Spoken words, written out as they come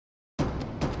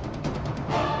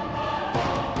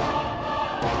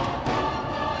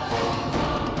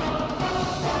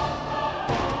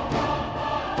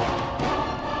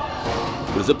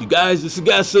What is up, you guys? This is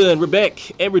Godson. We're back,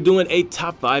 and we're doing a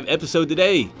top 5 episode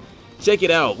today. Check it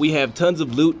out. We have tons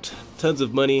of loot, tons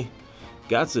of money.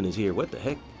 Godson is here. What the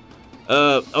heck?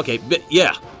 Okay, but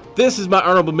yeah. This is my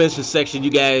honorable mention section, you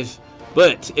guys.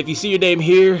 But if you see your name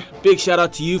here, big shout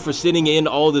out to you for sending in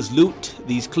all this loot,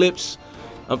 these clips.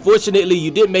 Unfortunately,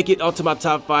 you didn't make it onto my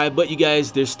top 5, but you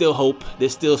guys, there's still hope.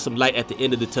 There's still some light at the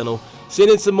end of the tunnel. Send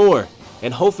in some more,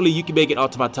 and hopefully you can make it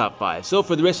onto my top 5. So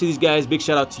for the rest of these guys, big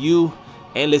shout out to you,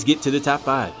 and let's get to the top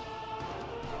 5.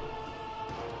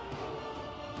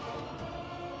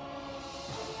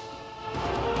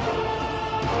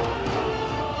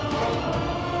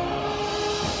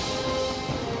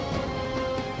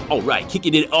 Alright,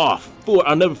 kicking it off for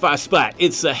our number 5 spot.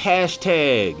 It's a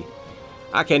hashtag.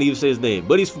 I can't even say his name,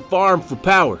 but he's from Farm for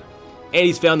Power. And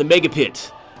he's found the mega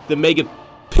pit. The mega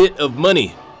pit of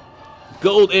money.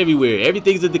 Gold everywhere.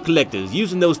 Everything's at the collectors.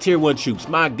 Using those tier 1 troops.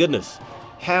 My goodness.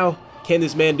 How can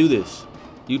this man do this?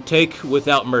 You take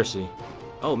without mercy.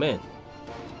 Oh man.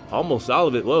 Almost all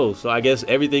of it. Whoa. So I guess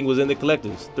everything was in the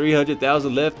collectors.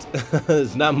 300,000 left.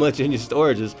 It's not much in your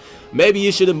storages. Maybe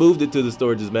you should have moved it to the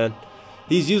storages, man.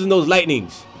 He's using those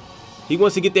lightnings. He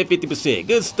wants to get that 50%.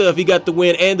 Good stuff. He got the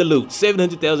win and the loot.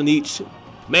 700,000 each.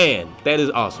 Man, that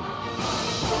is awesome.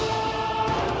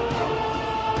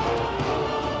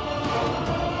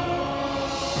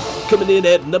 Coming in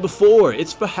at number 4,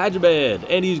 it's for Hydrabad,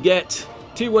 and he's got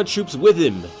tier 1 troops with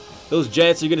him. Those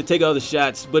giants are going to take all the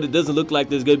shots, but it doesn't look like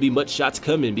there's going to be much shots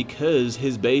coming because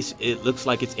his base, it looks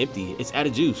like it's empty. It's out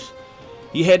of juice.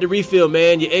 You had to refill,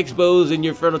 man. Your X-bows and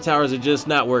your Infernal Towers are just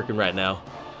not working right now.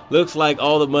 Looks like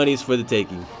all the money's for the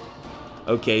taking.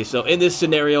 Okay, so in this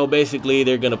scenario, basically,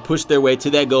 they're going to push their way to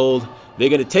that gold. They're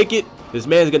going to take it. This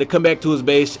man's going to come back to his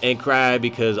base and cry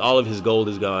because all of his gold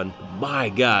is gone. My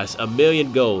gosh, 1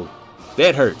 million gold.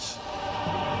 That hurts.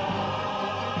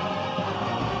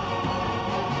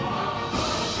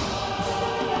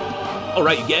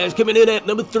 Alright, you guys, coming in at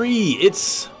number 3,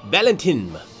 it's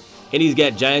Valentin. And he's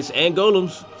got giants and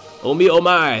golems. Oh me, oh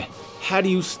my. How do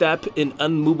you stop an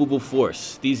unmovable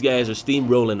force? These guys are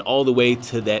steamrolling all the way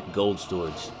to that gold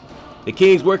storage. The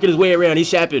king's working his way around. He's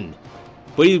shopping.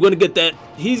 But he's going to get that.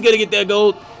 He's going to get that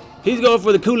gold. He's going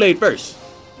for the Kool-Aid first.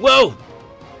 Whoa.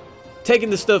 Taking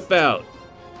the stuff out.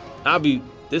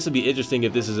 This would be interesting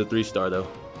if this is a 3-star though.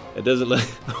 It doesn't look.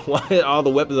 Why are all the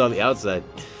weapons on the outside?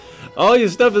 All your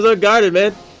stuff is unguarded,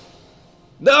 man.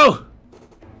 No.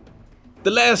 The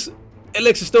last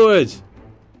elixir storage.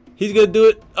 He's gonna do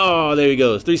it. Oh, there he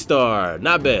goes. 3-star.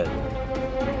 Not bad.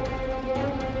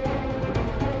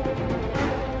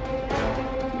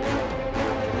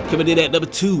 Coming in at number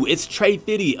 2, it's Trey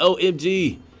Fitty.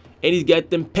 OMG. And he's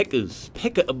got them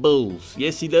peckables.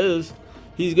 Yes, he does.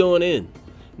 He's going in.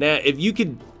 Now, if you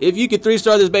could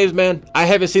 3-star this base, man, I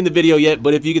haven't seen the video yet,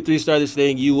 but if you could 3-star this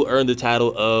thing, you will earn the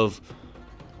title of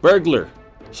Burglar.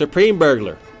 Supreme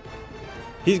Burglar.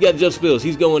 He's got jump spills.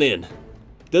 He's going in.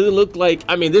 Doesn't look like,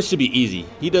 I mean, this should be easy.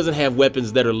 He doesn't have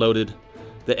weapons that are loaded.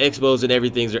 The X-bows and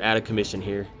everything's are out of commission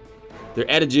here.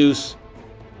 They're out of juice.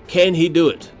 Can he do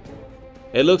it?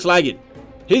 It looks like it.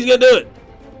 He's gonna do it.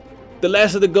 The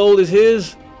last of the gold is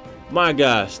his. My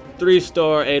gosh,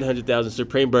 3-star, 800,000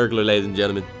 Supreme Burglar, ladies and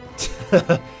gentlemen.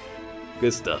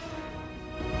 Good stuff.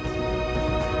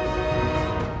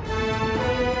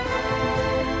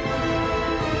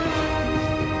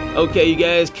 Okay, you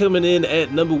guys, coming in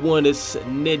at number 1, it's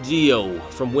Negio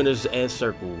from Winners and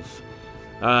Circles.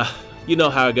 You know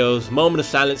how it goes. Moment of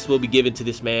silence will be given to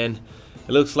this man.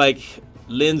 It looks like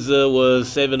Linza was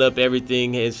saving up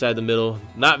everything inside the middle.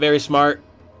 Not very smart,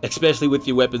 especially with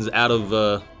your weapons out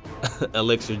of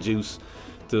elixir juice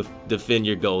to defend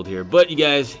your gold here. But you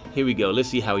guys, here we go. Let's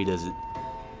see how he does it.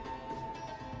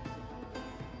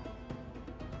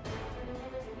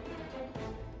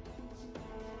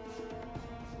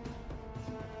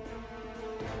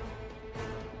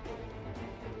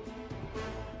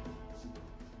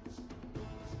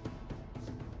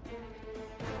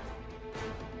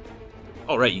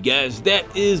 Alright, you guys,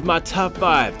 that is my top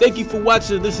 5. Thank you for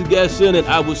watching. This is Godson, and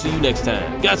I will see you next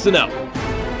time. Godson out.